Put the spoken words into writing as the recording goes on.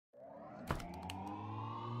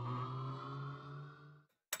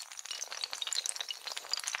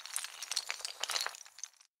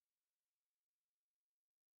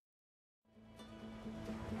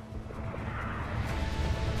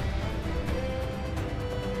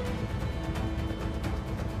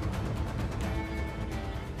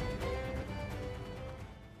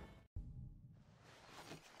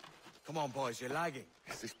Come on, boys, you're lagging.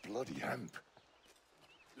 It's this bloody hemp.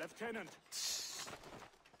 Lieutenant.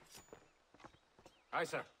 Aye,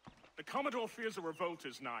 sir. The Commodore fears a revolt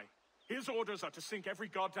is nigh. His orders are to sink every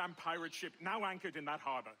goddamn pirate ship now anchored in that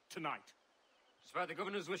harbor, tonight. It's by the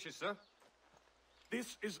governor's wishes, sir.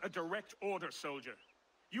 This is a direct order, soldier.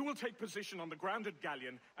 You will take position on the grounded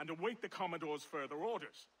galleon and await the Commodore's further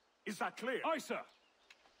orders. Is that clear? Aye, sir.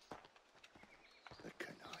 The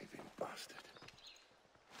conniving bastard.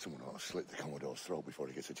 Someone ought to slit the Commodore's throat before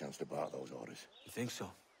he gets a chance to bark those orders. You think so?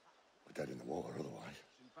 We're dead in the water otherwise.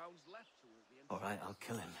 All right, I'll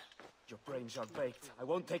kill him. Your brains are baked. I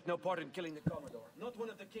won't take no part in killing the Commodore. Not one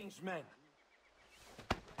of the king's men.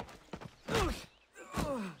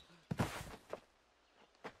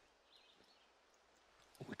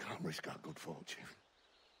 We can't risk our good fortune.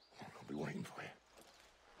 I'll be waiting for you.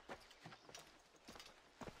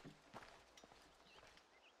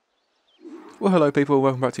 Well, hello people,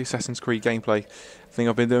 welcome back to Assassin's Creed gameplay. Thing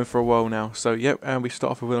I've been doing for a while now. So, yep, and we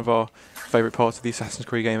start off with one of our favourite parts of the Assassin's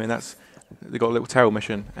Creed game, and that's they've got a little tail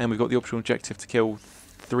mission, and we've got the optional objective to kill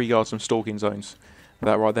 3 guards from stalking zones.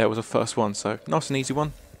 That right there was the first one, so nice and easy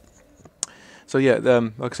one. So yeah,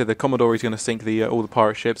 like I said, the Commodore is going to sink the all the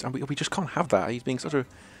pirate ships, and we just can't have that. He's being such a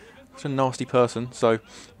nasty person, so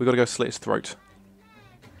we've got to go slit his throat.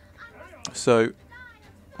 So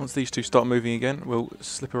once these two start moving again, we'll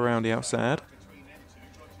slip around the outside,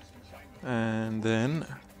 and then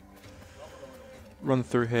run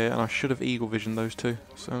through here, and I should have eagle visioned those two,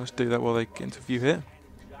 so let's do that while they get into view here.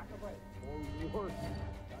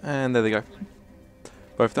 And there they go,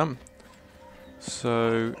 both done.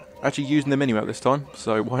 So actually using the mini-map this time,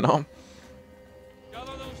 so why not?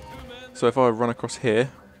 So if I run across here,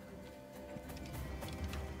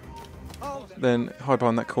 then hide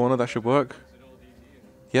behind that corner, that should work.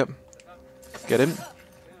 Yep, get him.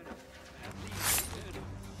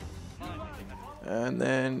 And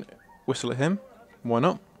then whistle at him. Why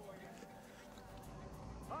not?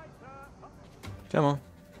 Come on.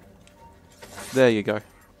 There you go.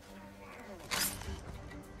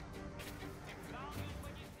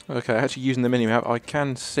 Okay, actually using the mini-map, I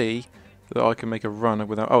can see that I can make a run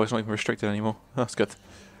without... Oh, it's not even restricted anymore. That's good.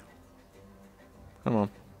 Come on.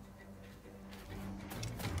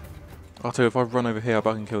 I'll tell you, if I run over here, I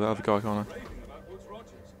can kill that other guy, can't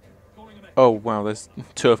I? Oh, wow, there's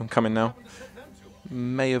 2 of them coming now.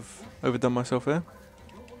 May have overdone myself there.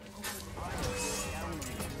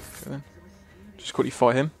 Okay, then. Just quickly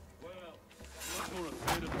fight him.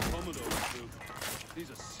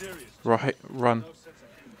 Right, run.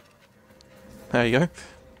 There you go.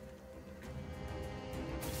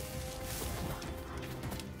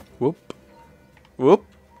 Whoop. Whoop.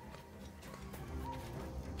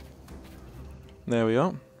 There we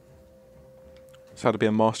are. It's how to be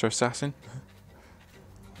a master assassin.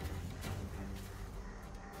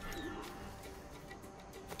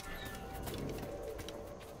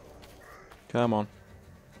 Come on.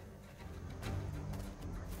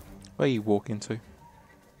 Where are you walking to?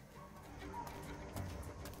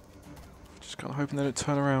 Just kind of hoping they don't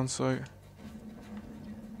turn around, so...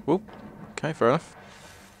 Whoop. Okay, fair enough.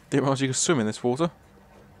 Didn't realise you could swim in this water.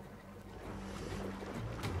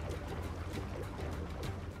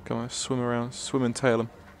 Come on, swim around, swim and tail them.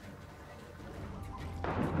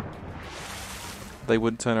 They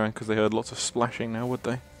wouldn't turn around because they heard lots of splashing now, would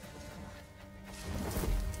they?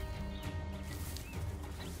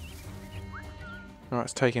 Alright,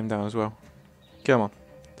 let's take him down as well. Come on.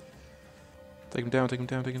 Take him down, take him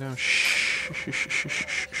down, take him down. Shh, shh, shh, shh,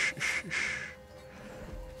 shh, shh, shh.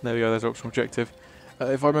 There we go, there's our optional objective.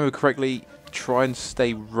 If I remember correctly, try and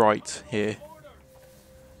stay right here.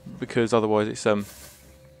 Because otherwise it's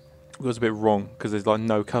goes a bit wrong, because there's like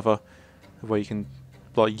no cover where you can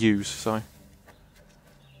like use, so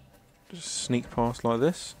just sneak past like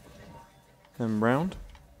this, then round.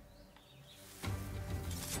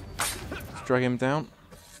 Let's drag him down,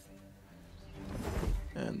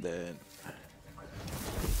 and then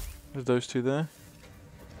there's those 2 there.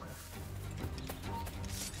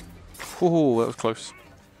 Oh, that was close.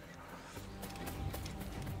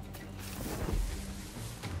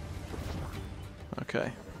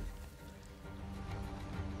 Okay.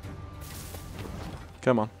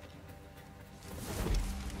 Come on.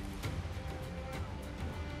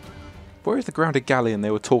 Where is the grounded galleon they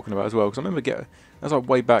were talking about as well? Because I remember that's like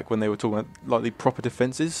way back when they were talking about like the proper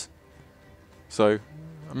defences. So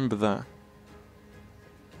I remember that.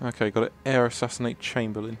 Okay, got to air assassinate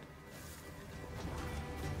Chamberlain.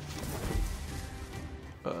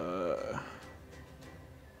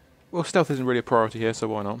 Well, stealth isn't really a priority here, so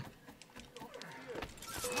why not?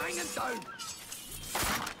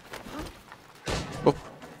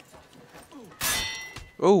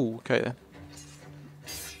 Oh, okay then.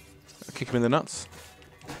 I'll kick him in the nuts.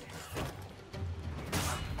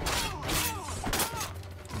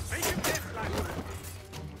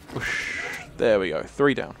 Whoosh. There we go.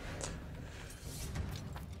 3 down.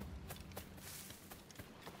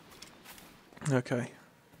 Okay.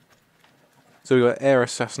 So we got air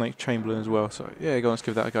assassinate Chamberlain as well. So yeah, go on, let's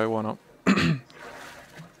give that a go. Why not?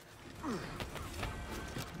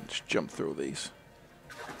 Just jump through all these.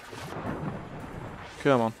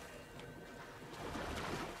 Come on.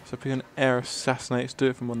 So pick an air assassinate. Let's do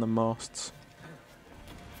it from one of the masts.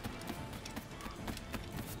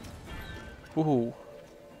 Ooh.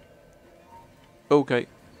 Okay.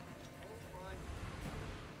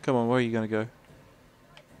 Come on, where are you going to go?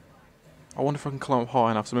 I wonder if I can climb up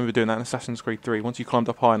high enough. So I remember doing that in Assassin's Creed 3. Once you climbed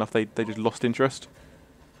up high enough, they just lost interest.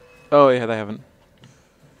 Oh yeah, they haven't.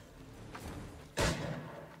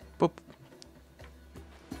 Boop.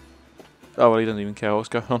 Oh well, he doesn't even care what's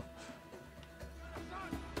going on.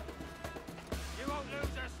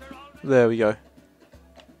 There we go.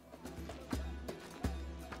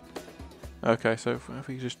 Okay, so if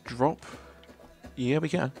we just drop... Yeah, we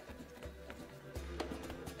can.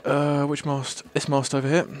 Which mast? This mast over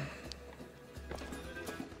here.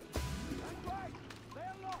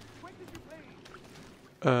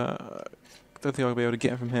 Don't think I'll be able to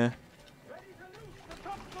get him from here.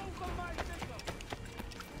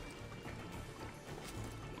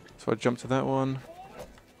 So I jump to that one.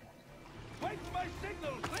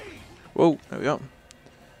 Whoa, there we go.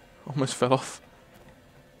 Almost fell off.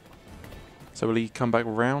 So will he come back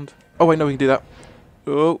round? Oh wait, no, we can do that.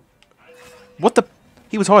 Oh. What the?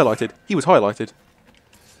 He was highlighted. He was highlighted.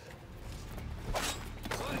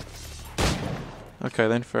 Okay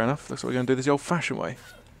then, fair enough. Looks like we're going to do this the old-fashioned way.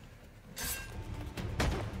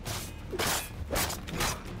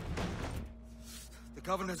 The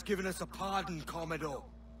governor's given us a pardon, Commodore.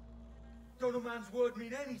 Don't a man's word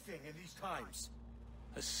mean anything in these times?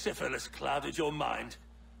 Has syphilis clouded your mind?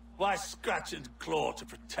 Why scratch and claw to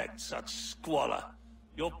protect such squalor?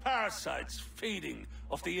 Your parasites feeding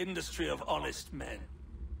off the industry of honest men.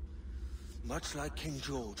 Much like King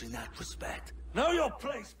George in that respect. Know your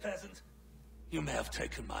place, peasant. You may have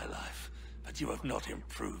taken my life, but you have not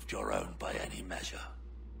improved your own by any measure.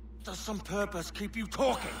 Does some purpose keep you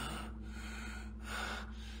talking?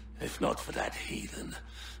 If not for that heathen,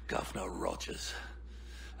 Governor Rogers,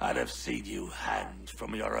 I'd have seen you hanged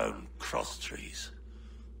from your own cross trees.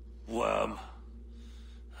 Worm.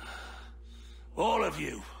 All of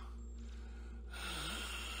you.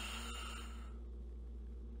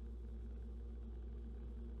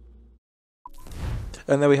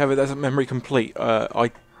 And there we have it. That's a memory complete.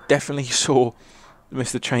 I definitely saw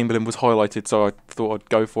Mr. Chamberlain was highlighted, so I thought I'd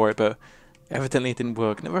go for it, but evidently it didn't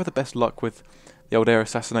work. Never had the best luck with the old air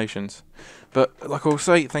assassinations. But like I will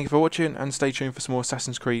say, thank you for watching, and stay tuned for some more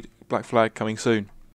Assassin's Creed Black Flag coming soon.